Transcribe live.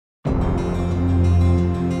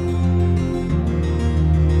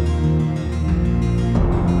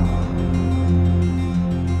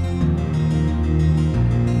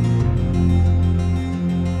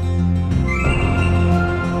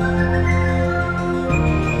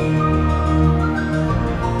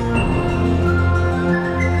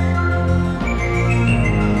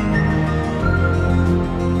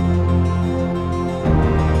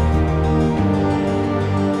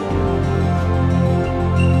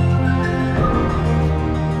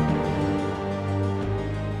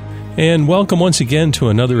And welcome once again to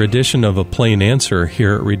another edition of A Plain Answer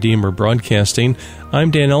here at Redeemer Broadcasting.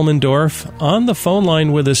 I'm Dan Elmendorf. On the phone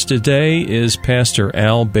line with us today is Pastor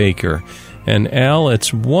Al Baker. And Al,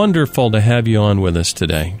 it's wonderful to have you on with us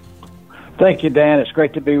today. Thank you, Dan. It's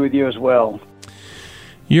great to be with you as well.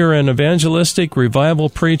 You're an evangelistic revival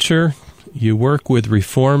preacher. You work with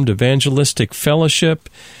Reformed Evangelistic Fellowship.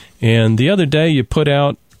 And the other day you put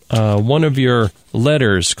out one of your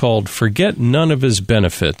letters called Forget None of His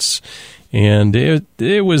Benefits. And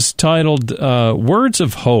it was titled Words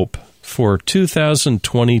of Hope for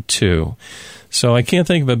 2022. So I can't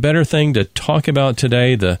think of a better thing to talk about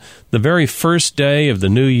today, the very first day of the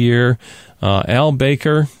new year. Al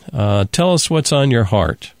Baker, tell us what's on your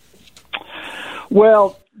heart.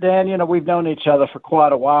 Well, Dan, we've known each other for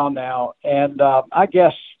quite a while now, and I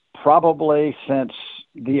guess probably since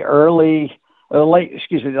the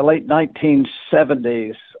late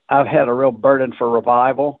 1970s, I've had a real burden for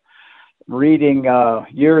revival. Reading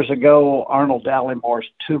years ago Arnold Dallimore's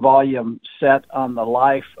 2-volume set on the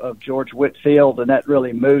life of George Whitefield, and that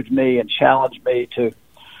really moved me and challenged me to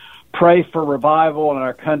pray for revival in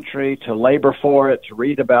our country, to labor for it, to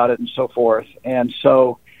read about it, and so forth. And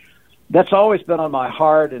so that's always been on my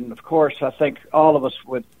heart, and of course I think all of us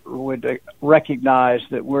would recognize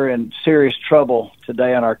that we're in serious trouble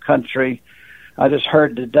today in our country. I just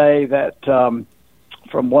heard today that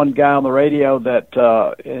from one guy on the radio that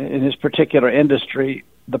in his particular industry,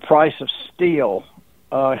 the price of steel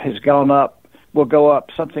will go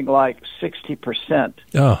up something like 60%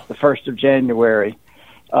 the 1st of January.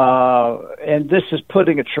 And this is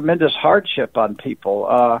putting a tremendous hardship on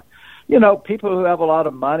people. People who have a lot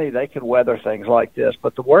of money, they can weather things like this,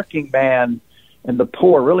 but the working man and the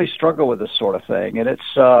poor really struggle with this sort of thing. And it's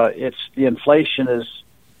the inflation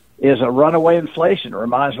is a runaway inflation. It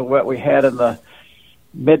reminds me of what we had in the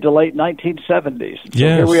mid to late 1970s. So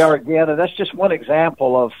Here we are again, and that's just one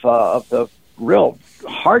example of the real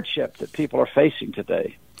hardship that people are facing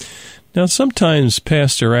today. Now, sometimes,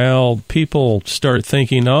 Pastor Al, people start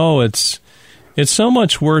thinking, it's so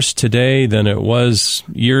much worse today than it was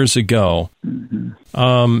years ago.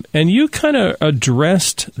 Mm-hmm. And you kind of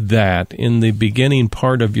addressed that in the beginning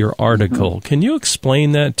part of your article. Mm-hmm. Can you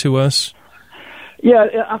explain that to us? Yeah,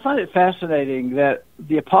 I find it fascinating that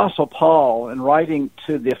the Apostle Paul, in writing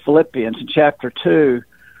to the Philippians in chapter 2,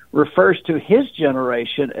 refers to his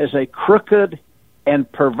generation as a crooked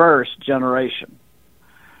and perverse generation.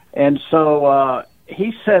 And so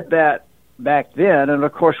he said that back then, and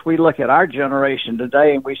of course we look at our generation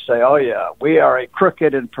today and we say, oh yeah, we are a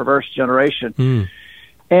crooked and perverse generation. Mm.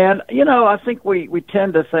 And, I think we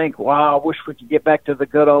tend to think, wow, I wish we could get back to the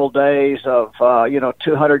good old days of,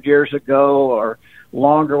 200 years ago or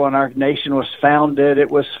longer when our nation was founded. It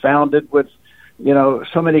was founded with,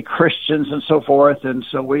 so many Christians and so forth. And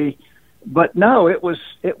so but no, it was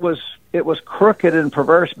crooked and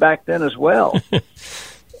perverse back then as well.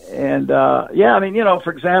 And,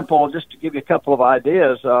 for example, just to give you a couple of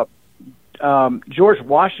ideas, George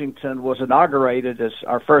Washington was inaugurated as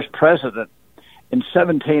our first president in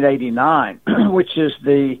 1789, which is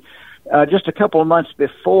just a couple of months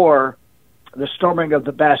before the storming of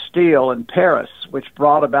the Bastille in Paris, which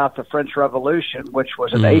brought about the French Revolution, which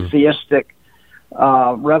was an atheistic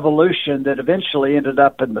revolution that eventually ended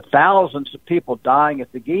up in the thousands of people dying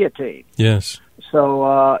at the guillotine. Yes.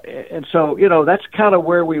 So that's kind of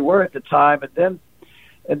where we were at the time, and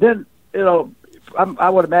then I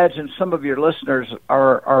would imagine some of your listeners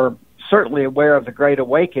are certainly aware of the Great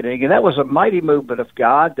Awakening, and that was a mighty movement of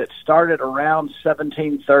God that started around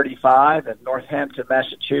 1735 in Northampton,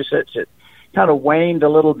 Massachusetts. It kind of waned a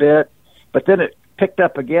little bit, but then it picked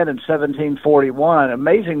up again in 1741.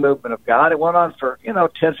 Amazing movement of God. It went on for 10,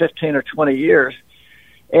 15, or 20 years,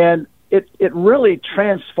 and it really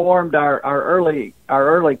transformed our early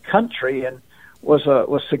country and was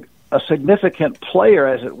a significant player,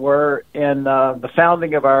 as it were, in the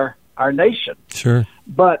founding of our nation. Sure.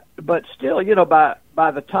 But still,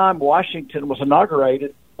 by the time Washington was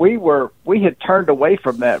inaugurated, we had turned away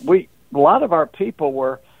from that. A lot of our people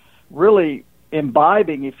were really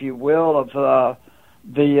imbibing, if you will, of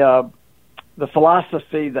the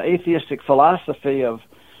philosophy, the atheistic philosophy of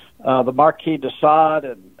the Marquis de Sade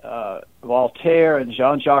and Voltaire and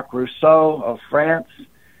Jean-Jacques Rousseau of France.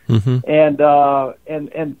 Mm-hmm.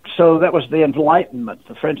 And so that was the Enlightenment,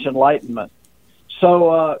 the French Enlightenment. So,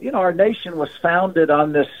 our nation was founded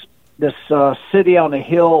on this city on a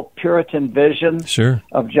hill Puritan vision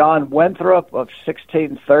of John Winthrop of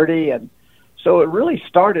 1630. And so it really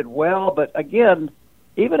started well. But again,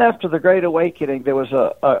 even after the Great Awakening, there was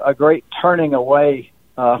a great turning away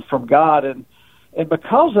from God. And And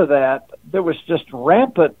because of that, there was just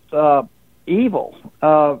rampant evil.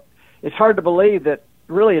 It's hard to believe that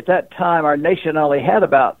really at that time our nation only had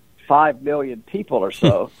about 5 million people or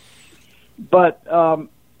so. But, from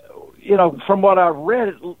what I've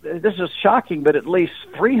read, this is shocking, but at least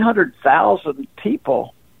 300,000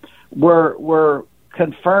 people were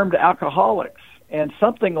confirmed alcoholics, and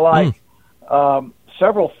something like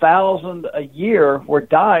several thousand a year were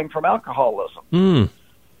dying from alcoholism.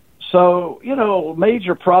 So,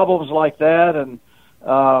 major problems like that, and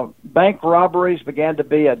bank robberies began to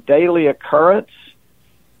be a daily occurrence.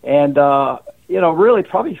 And, really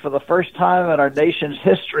probably for the first time in our nation's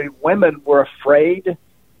history, women were afraid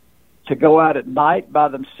to go out at night by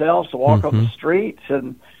themselves to walk on the streets.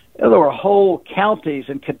 And there were whole counties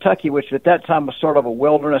in Kentucky, which at that time was sort of a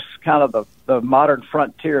wilderness, kind of the modern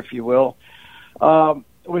frontier, if you will. It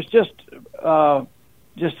was just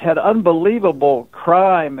had unbelievable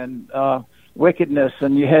crime and wickedness,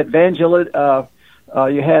 and you had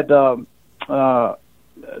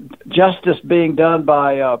justice being done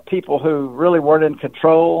by people who really weren't in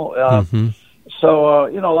control. So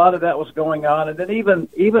a lot of that was going on, and then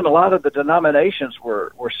even a lot of the denominations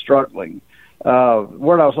were struggling.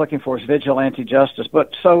 Word I was looking for is vigilante justice,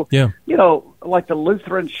 but like the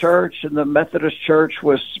Lutheran Church and the Methodist Church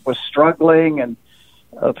was struggling, and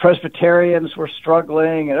Presbyterians were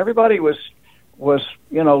struggling, and everybody was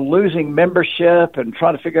losing membership and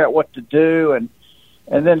trying to figure out what to do, and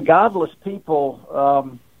then godless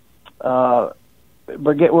people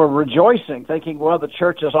were rejoicing, thinking, well, the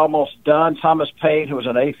church is almost done. Thomas Paine, who was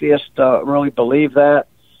an atheist, really believed that.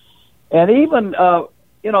 And even,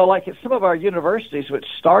 like at some of our universities, which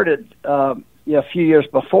started a few years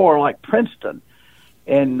before, like Princeton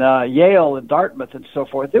and Yale and Dartmouth and so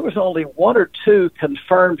forth, there was only one or two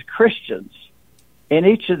confirmed Christians in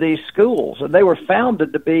each of these schools, and they were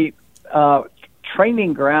founded to be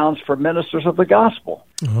training grounds for ministers of the gospel.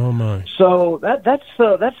 Oh my! So that's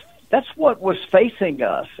what was facing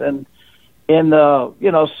us, and in the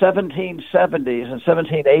 1770s and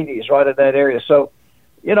 1780s, right in that area. So,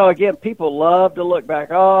 again, people love to look back.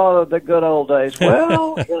 Oh, the good old days.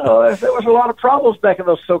 Well, there was a lot of problems back in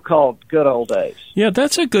those so-called good old days. Yeah,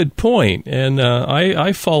 that's a good point, and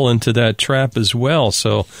I fall into that trap as well.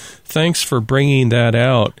 So, thanks for bringing that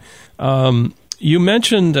out. You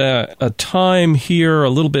mentioned a time here a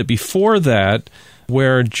little bit before that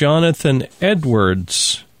where Jonathan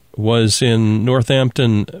Edwards was in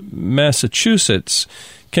Northampton, Massachusetts.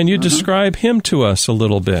 Can you describe him to us a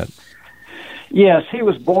little bit? Yes, he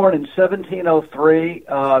was born in 1703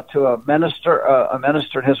 to a minister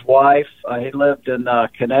and his wife. He lived in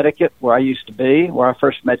Connecticut, where I used to be, where I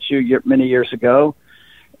first met you many years ago.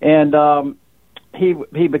 And he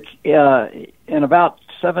in about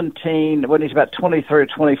 17, when he's about 23 or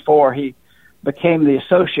 24, he became the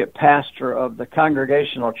associate pastor of the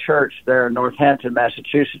Congregational Church there in Northampton,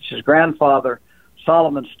 Massachusetts. His grandfather,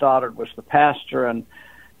 Solomon Stoddard, was the pastor, and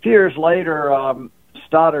a few years later,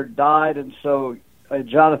 Stoddard died, and so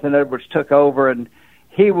Jonathan Edwards took over, and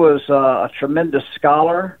he was a tremendous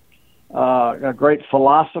scholar, a great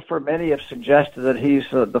philosopher. Many have suggested that he's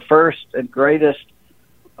the first and greatest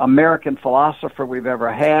American philosopher we've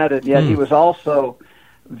ever had, and yet he was also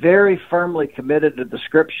very firmly committed to the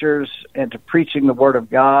Scriptures and to preaching the Word of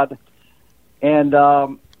God. And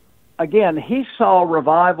again, he saw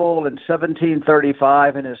revival in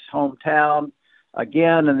 1735 in his hometown,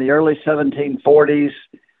 again in the early 1740s,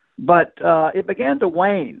 but it began to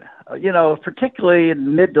wane, particularly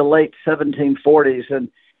in mid to late 1740s, and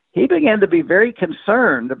he began to be very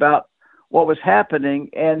concerned about what was happening,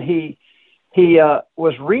 and he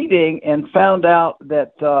was reading and found out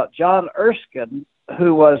that John Erskine,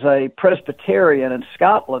 who was a Presbyterian in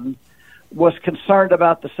Scotland, was concerned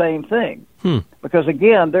about the same thing. Because,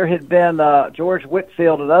 again, there had been George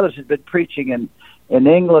Whitefield and others had been preaching in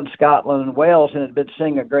England, Scotland, and Wales, and had been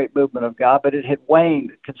seeing a great movement of God, but it had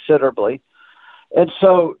waned considerably. And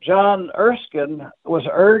so John Erskine was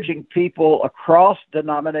urging people across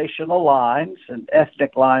denominational lines and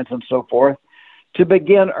ethnic lines and so forth to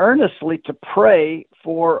begin earnestly to pray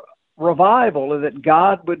for revival, and that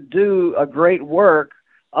God would do a great work,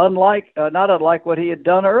 not unlike what he had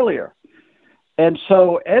done earlier. And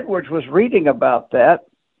so Edwards was reading about that,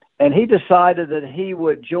 and he decided that he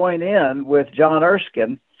would join in with John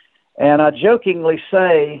Erskine. And I jokingly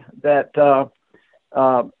say that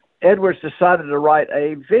Edwards decided to write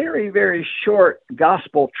a very, very short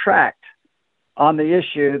gospel tract on the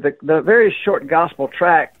issue. The very short gospel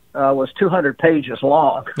tract was 200 pages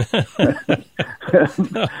long.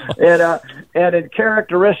 And in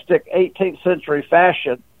characteristic 18th century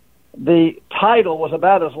fashion, the title was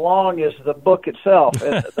about as long as the book itself.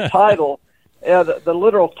 And the title, the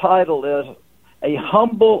literal title is A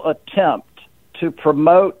Humble Attempt to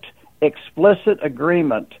Promote Explicit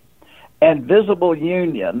Agreement and Visible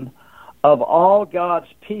Union of All God's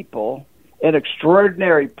People in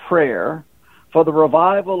Extraordinary Prayer for the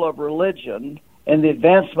Revival of Religion and the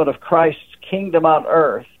Advancement of Christ's Kingdom on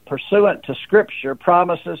Earth, pursuant to Scripture,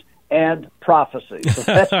 promises, and prophecy. So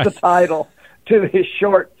that's the title to his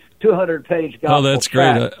short 200-page gospel. Oh, that's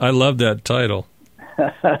tract. great. I love that title.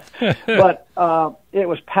 But it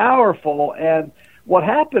was powerful, and what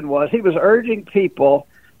happened was he was urging people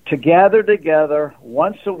to gather together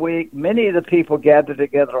once a week. Many of the people gathered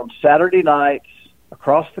together on Saturday nights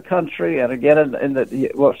across the country, and again in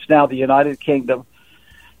what's now the United Kingdom,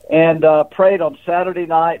 and prayed on Saturday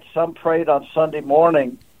night. Some prayed on Sunday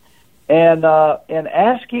morning, and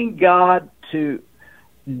asking God to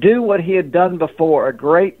do what he had done before, a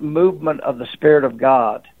great movement of the Spirit of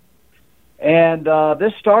God. And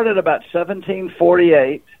this started about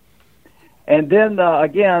 1748, and then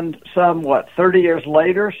again, 30 years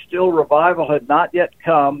later, still revival had not yet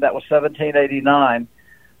come. That was 1789.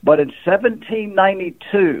 But in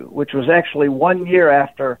 1792, which was actually 1 year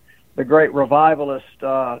after the great revivalist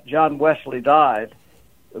John Wesley died,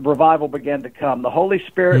 revival began to come. The Holy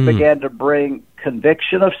Spirit began to bring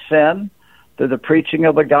conviction of sin through the preaching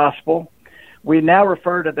of the gospel. We now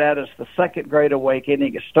refer to that as the Second Great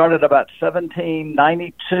Awakening. It started about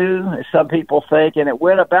 1792, as some people think, and it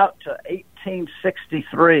went about to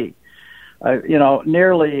 1863.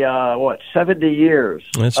 Nearly 70 years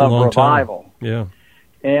That's of a long revival. Time. Yeah.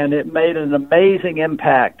 And it made an amazing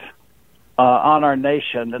impact on our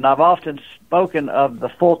nation. And I've often spoken of the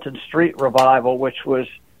Fulton Street Revival, which was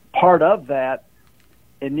part of that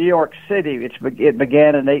in New York City. It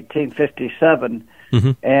began in 1857,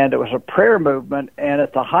 and it was a prayer movement. And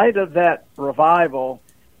at the height of that revival,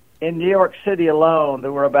 in New York City alone,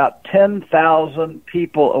 there were about 10,000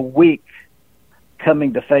 people a week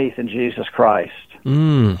coming to faith in Jesus Christ.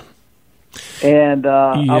 And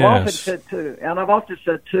Yes. I've often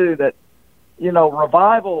said too, that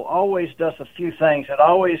revival always does a few things. It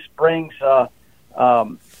always brings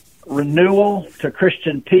renewal to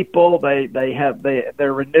Christian people.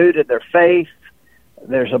 They're renewed in their faith.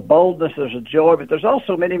 There's a boldness, there's a joy, but there's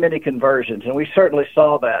also many, many conversions, and we certainly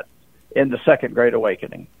saw that in the Second Great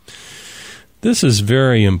Awakening. This is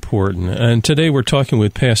very important, and today we're talking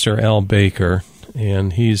with Pastor Al Baker,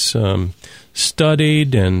 and he's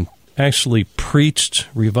studied and actually preached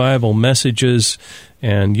revival messages,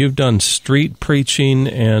 and you've done street preaching,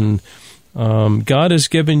 and God has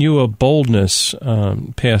given you a boldness,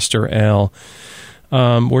 Pastor Al.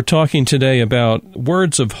 We're talking today about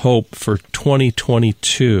Words of Hope for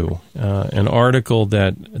 2022, an article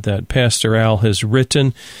that Pastor Al has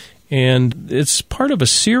written, and it's part of a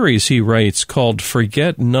series he writes called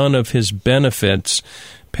Forget None of His Benefits.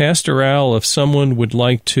 Pastor Al, if someone would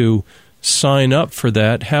like to sign up for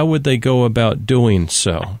that, how would they go about doing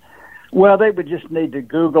so? Well, they would just need to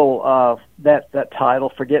Google that title,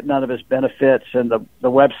 Forget None of His Benefits, and the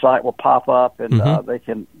website will pop up, and they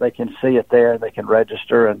can see it there. They can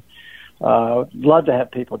register, and love to have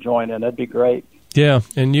people join in. That'd be great. Yeah,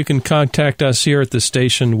 and you can contact us here at the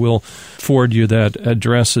station. We'll forward you that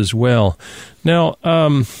address as well. Now,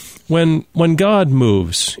 when God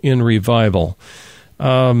moves in revival,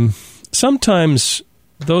 sometimes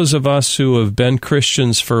those of us who have been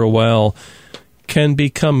Christians for a while can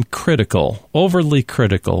become critical, overly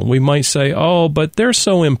critical. We might say, oh, but they're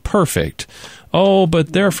so imperfect. Oh,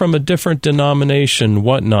 but they're from a different denomination,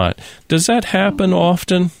 whatnot. Does that happen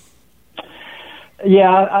often?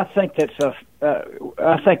 Yeah, I think that's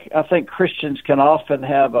I think Christians can often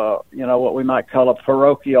have what we might call a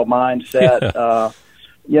parochial mindset.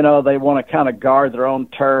 Yeah. They want to kind of guard their own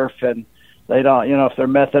turf, and they don't, if they're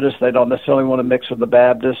Methodists, they don't necessarily want to mix with the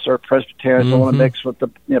Baptists, or Presbyterians don't want to mix with the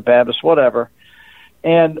Baptists, whatever.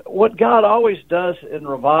 And what God always does in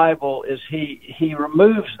revival is He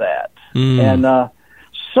removes that. And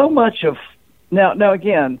so much of now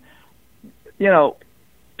again,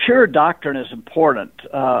 pure doctrine is important.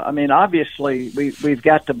 Obviously we've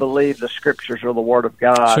got to believe the Scriptures are the Word of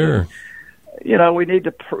God. Sure. And, we need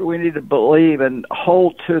to believe and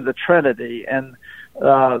hold to the Trinity and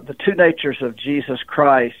the two natures of Jesus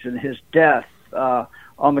Christ and His death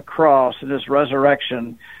on the cross and His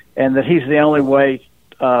resurrection, and that He's the only way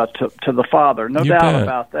to the Father. No doubt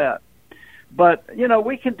about that. But,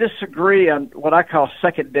 we can disagree on what I call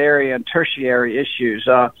secondary and tertiary issues.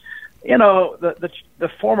 The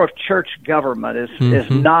form of church government is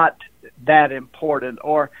not that important,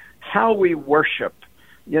 or how we worship.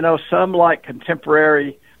 Some like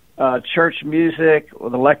contemporary church music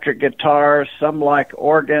with electric guitars. Some like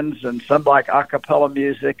organs, and some like a cappella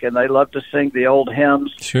music, and they love to sing the old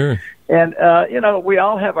hymns. Sure. And, we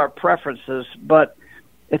all have our preferences, but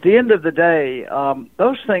at the end of the day,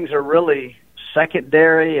 those things are really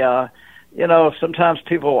secondary. Sometimes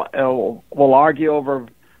people will argue over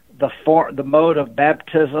the mode of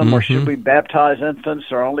baptism, or should we baptize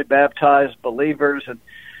infants or only baptize believers, and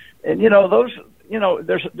those.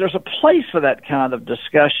 There's a place for that kind of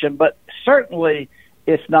discussion, but certainly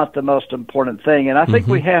it's not the most important thing. And I think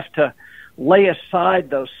we have to lay aside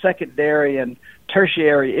those secondary and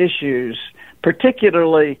tertiary issues.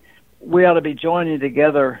 Particularly, we ought to be joining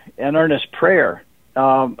together in earnest prayer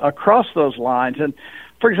across those lines. And,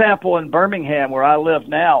 for example, in Birmingham, where I live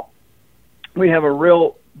now, we have a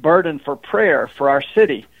real burden for prayer for our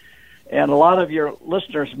city. And a lot of your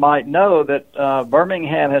listeners might know that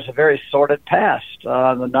Birmingham has a very sordid past.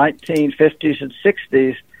 In the 1950s and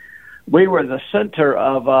 60s, we were the center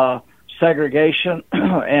of segregation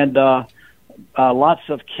and lots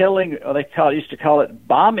of killing. Used to call it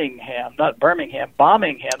Bombingham, not Birmingham,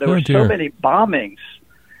 Bombingham. There were so many bombings.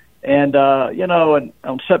 And,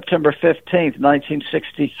 on September 15th,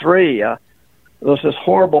 1963, there was this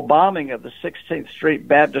horrible bombing of the 16th Street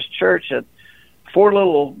Baptist Church, and 4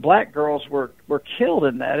 little black girls were killed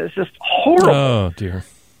in that. It's just horrible. Oh, dear.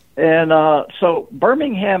 And so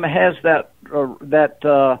Birmingham has that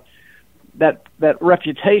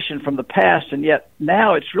reputation from the past, and yet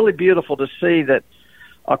now it's really beautiful to see that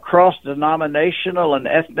across denominational and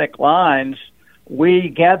ethnic lines, we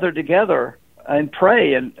gather together and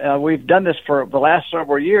pray. And we've done this for the last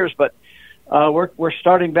several years, but we're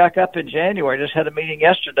starting back up in January. Just had a meeting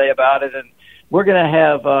yesterday about it, and we're going to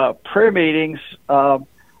have prayer meetings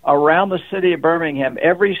around the city of Birmingham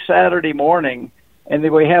every Saturday morning, and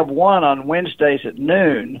then we have one on Wednesdays at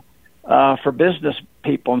noon for business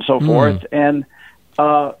people and so forth. And,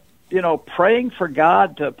 praying for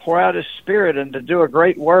God to pour out His Spirit and to do a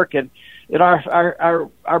great work. And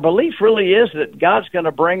our belief really is that God's going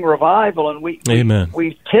to bring revival, and we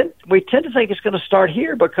tend to think it's going to start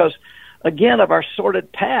here because, again, of our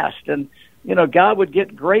sordid past. And God would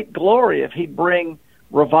get great glory if He'd bring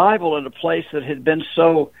revival in a place that had been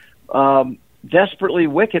so desperately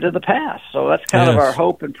wicked in the past. So that's kind of our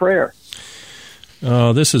hope and prayer.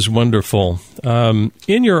 Oh, this is wonderful.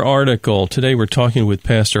 In your article, today we're talking with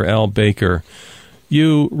Pastor Al Baker.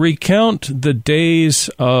 You recount the days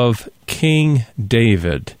of King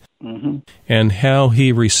David and how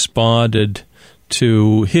he responded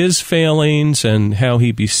to his failings and how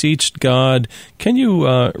he beseeched God. Can you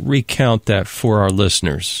recount that for our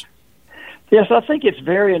listeners? Yes, I think it's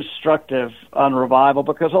very instructive on revival,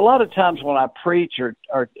 because a lot of times when I preach or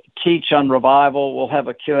teach on revival, we'll have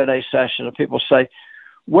a Q&A session and people say,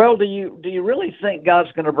 well, do you really think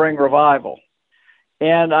God's going to bring revival?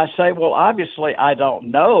 And I say, well, obviously I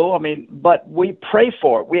don't know. I mean, but we pray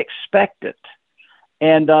for it. We expect it.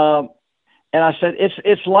 And I said,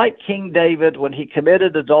 it's like King David when he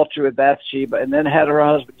committed adultery with Bathsheba and then had her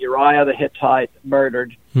husband Uriah the Hittite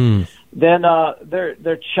murdered. Then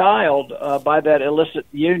their child, by that illicit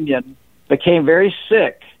union, became very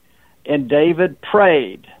sick, and David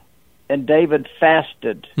prayed, and David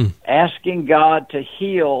fasted, asking God to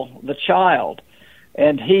heal the child.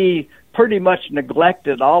 And he pretty much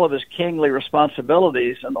neglected all of his kingly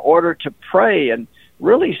responsibilities in order to pray and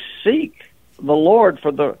really seek the Lord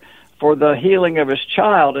for the healing of his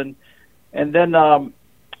child. And then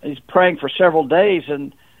he's praying for several days,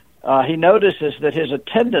 and he notices that his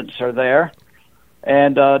attendants are there,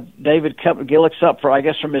 and David looks up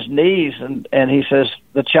from his knees, and he says,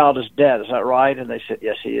 the child is dead. Is that right? And they said,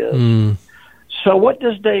 yes, he is. So what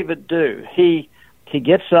does David do? He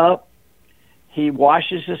gets up, he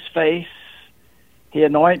washes his face, he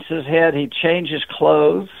anoints his head, he changes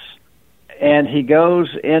clothes, and he goes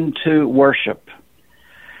into worship.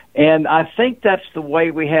 And I think that's the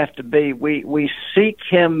way we have to be. We seek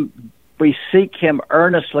him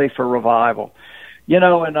earnestly for revival.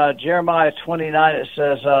 In Jeremiah 29 it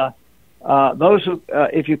says, "Those who,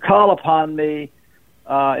 if you call upon me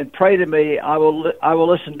and pray to me, I will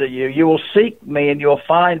listen to you. You will seek me and you will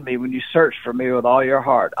find me when you search for me with all your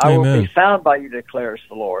heart. I will be found by you, declares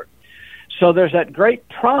the Lord." So there's that great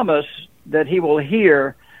promise that He will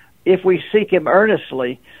hear if we seek Him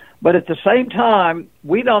earnestly. But at the same time,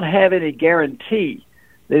 we don't have any guarantee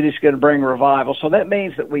that He's going to bring revival. So that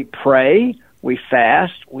means that we pray, we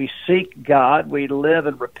fast, we seek God, we live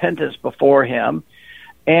in repentance before Him,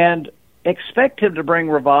 and expect Him to bring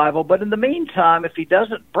revival. But in the meantime, if He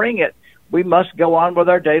doesn't bring it, we must go on with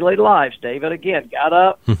our daily lives. David, again, got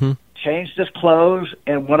up, changed his clothes,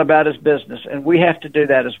 and went about his business. And we have to do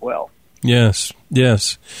that as well. Yes,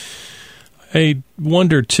 yes. I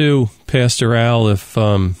wonder, too, Pastor Al, if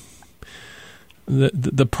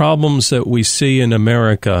the problems that we see in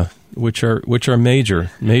America, which are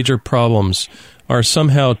major problems, are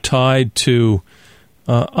somehow tied to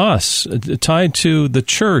us, tied to the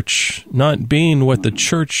church not being what the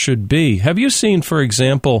church should be. Have you seen, for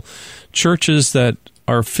example, churches that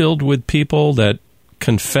are filled with people that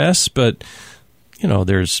confess, but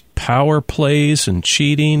there's power plays and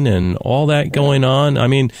cheating and all that going on? I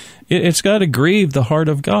mean, it's got to grieve the heart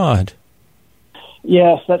of God.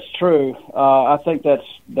 Yes, that's true. I think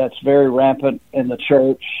that's very rampant in the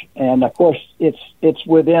church, and of course, it's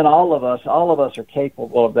within all of us. All of us are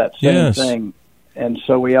capable of that same thing, and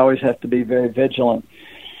so we always have to be very vigilant.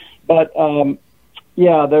 But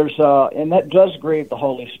there's and that does grieve the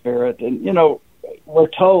Holy Spirit, and we're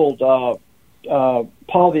told.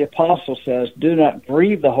 Paul the Apostle says, "Do not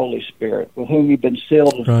grieve the Holy Spirit, with whom you've been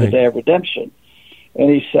sealed until the day of redemption." And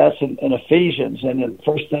he says in Ephesians and in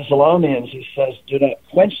 1 Thessalonians, he says, "Do not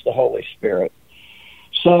quench the Holy Spirit."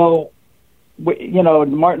 So,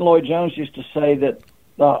 Martin Lloyd-Jones used to say that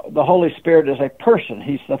the Holy Spirit is a person.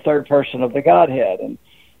 He's the third person of the Godhead, and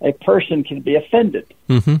a person can be offended.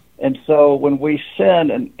 Mm-hmm. And so when we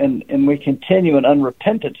sin and we continue in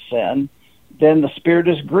unrepentant sin, then the Spirit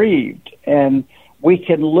is grieved, and we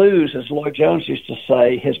can lose, as Lloyd-Jones used to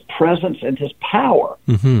say, his presence and his power.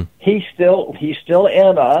 Mm-hmm. He's still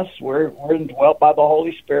in us. We're indwelt by the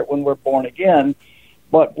Holy Spirit when we're born again,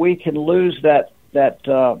 but we can lose that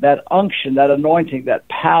unction, that anointing, that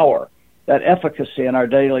power, that efficacy in our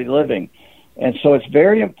daily living. And so it's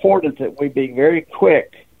very important that we be very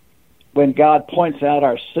quick when God points out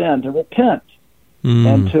our sin to repent.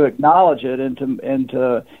 And to acknowledge it, and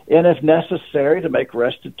if necessary, to make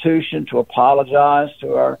restitution, to apologize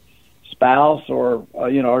to our spouse or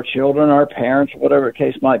our children, our parents, whatever the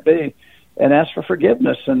case might be, and ask for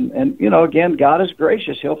forgiveness. And again, God is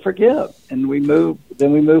gracious; He'll forgive, and we move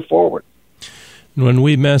forward. When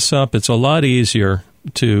we mess up, it's a lot easier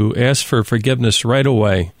to ask for forgiveness right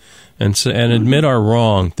away and admit our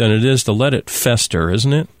wrong than it is to let it fester,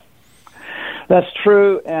 isn't it? That's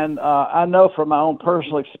true, and I know from my own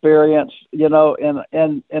personal experience, in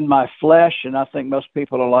my flesh, and I think most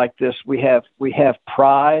people are like this. We have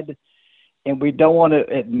pride, and we don't want to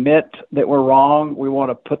admit that we're wrong. We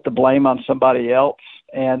want to put the blame on somebody else,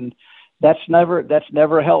 and that's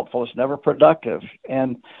never helpful. It's never productive.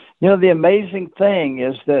 And the amazing thing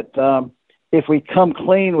is that if we come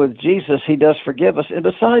clean with Jesus, He does forgive us. And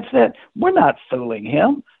besides that, we're not fooling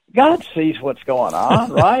Him. God sees what's going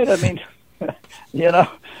on, right? I mean.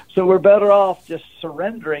 So we're better off just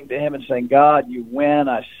surrendering to Him and saying, "God, you win.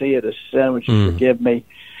 I see it as sin. Would you forgive me?"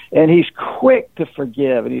 And He's quick to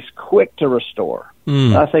forgive, and He's quick to restore.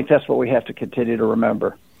 I think that's what we have to continue to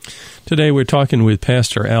remember. Today we're talking with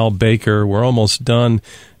Pastor Al Baker. We're almost done.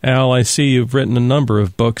 Al, I see you've written a number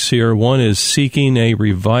of books here. One is Seeking a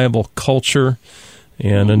Revival Culture,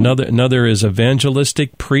 and another is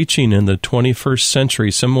Evangelistic Preaching in the 21st Century.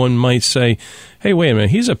 Someone might say, "Hey, wait a minute,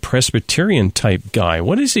 he's a Presbyterian-type guy.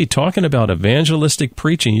 What is he talking about, evangelistic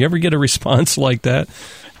preaching?" You ever get a response like that?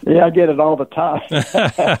 Yeah, I get it all the time,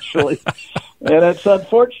 actually. And it's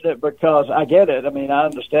unfortunate because I get it. I mean, I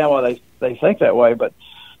understand why they think that way. But,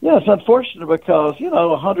 it's unfortunate because,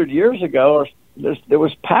 100 years ago, there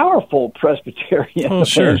was powerful Presbyterian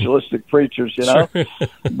evangelistic preachers, Sure.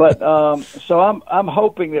 But so I'm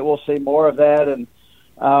hoping that we'll see more of that, and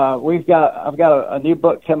I've got a new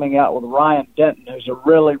book coming out with Ryan Denton, who's a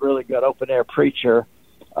really, really good open air preacher,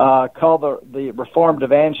 called the Reformed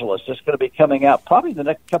Evangelist. It's going to be coming out probably the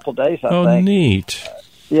next couple of days, I think. Oh, neat.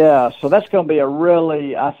 Yeah, so that's going to be a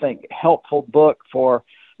really, I think, helpful book for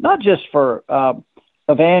not just for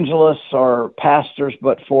evangelists or pastors,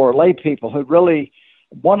 but for lay people who really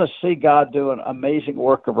want to see God do an amazing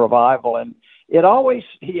work of revival. And he always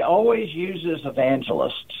uses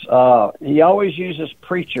evangelists. He always uses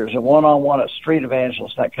preachers and one-on-one street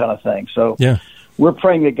evangelists, that kind of thing. So we're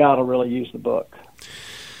praying that God will really use the book.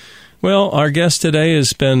 Well, our guest today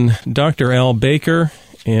has been Dr. Al Baker,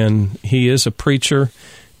 and he is a preacher,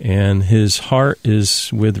 and his heart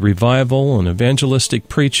is with revival and evangelistic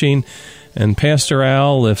preaching. And Pastor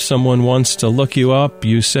Al, if someone wants to look you up,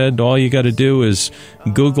 you said all you got to do is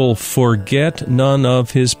Google "Forget None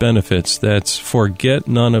of His Benefits." That's "Forget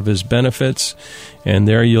None of His Benefits." And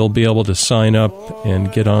there you'll be able to sign up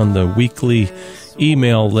and get on the weekly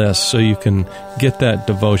email list so you can get that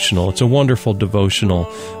devotional. It's a wonderful devotional.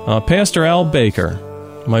 Pastor Al Baker,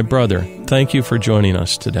 my brother, thank you for joining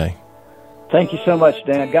us today. Thank you so much,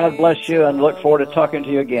 Dan. God bless you, and look forward to talking to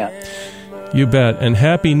you again. You bet, and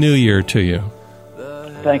Happy New Year to you.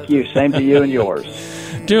 Thank you. Same to you and yours.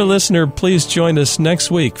 Dear listener, please join us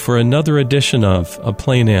next week for another edition of A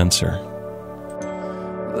Plain Answer.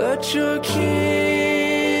 Let your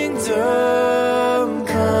kingdom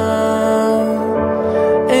come,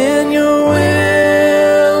 and your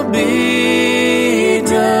will be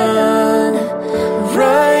done,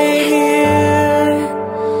 right here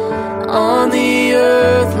on the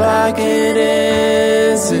earth like it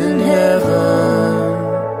is in heaven.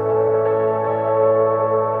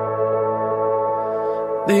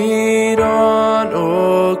 Lead on,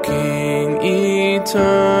 O King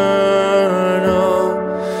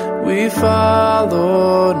eternal, we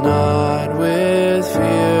follow not with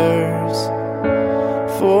fears,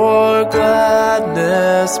 for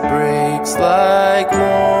gladness breaks like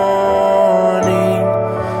morning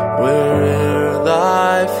where'er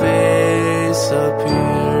thy face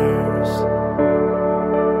appears.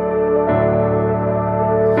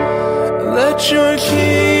 Let your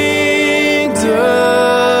kingdom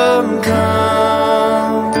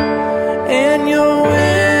come, and your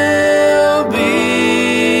will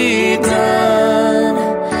be done,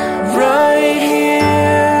 right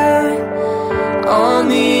here on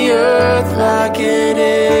the earth like it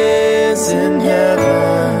is in heaven.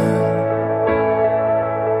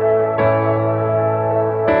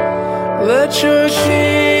 Let your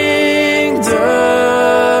kingdom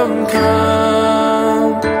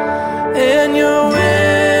come, and your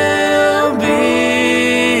will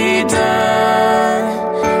be done,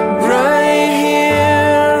 right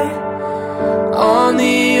here on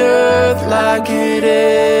the earth like it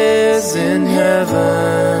is in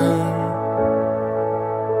heaven.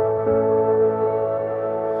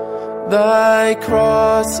 Thy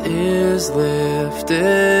cross is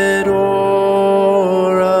lifted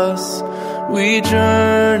o'er us, we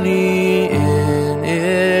journey in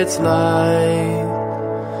its light.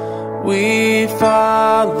 We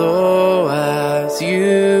follow as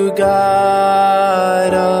you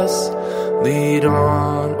guide us. Lead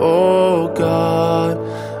on, O God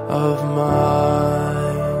of might.